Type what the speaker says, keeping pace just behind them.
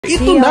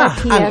Ito na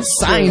ang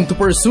sign to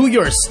pursue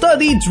your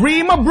study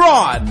dream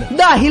abroad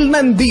dahil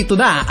nandito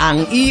na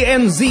ang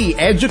ENZ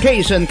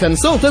Education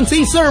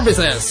Consultancy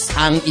Services.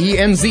 Ang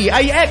ENZ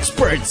ay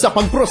expert sa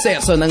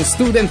pagproseso ng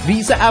student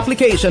visa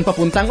application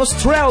papuntang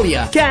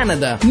Australia,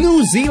 Canada, New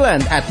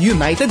Zealand at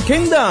United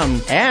Kingdom.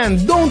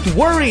 And don't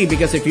worry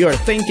because if you're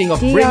thinking of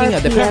bringing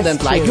a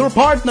dependent like your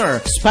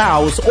partner,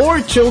 spouse,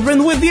 or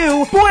children with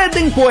you,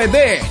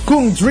 pwedeng-pwede.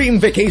 Kung dream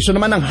vacation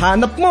naman ang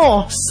hanap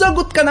mo,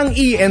 sagot ka ng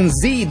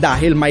ENZ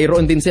dahil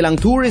mayroon din silang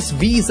tourist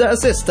visa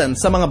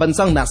assistance sa mga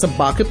bansang nasa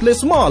bucket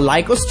list mo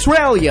like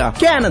Australia,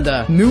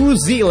 Canada, New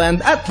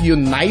Zealand at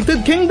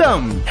United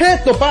Kingdom.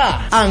 Heto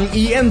pa, ang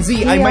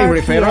ENZ ay may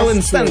referral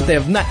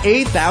incentive na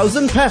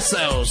 8,000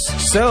 pesos.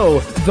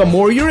 So, the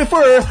more you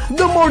refer,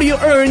 the more you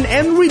earn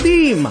and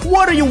redeem.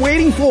 What are you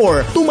waiting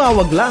for?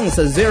 Tumawag lang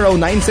sa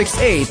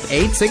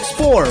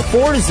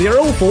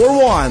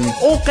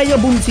 0968-864-4041 o kaya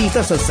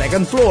bumisita sa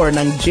second floor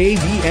ng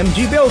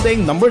JVMG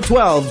Building No.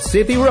 12,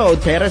 City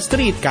Road, Perez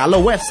Street,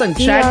 Calo West,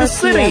 Santiago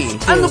City.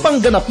 Ano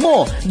pang ganap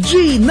mo?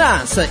 G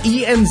na sa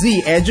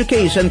ENZ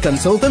Education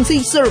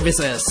Consultancy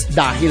Services.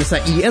 Dahil sa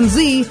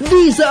ENZ,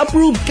 visa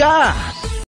approved ka!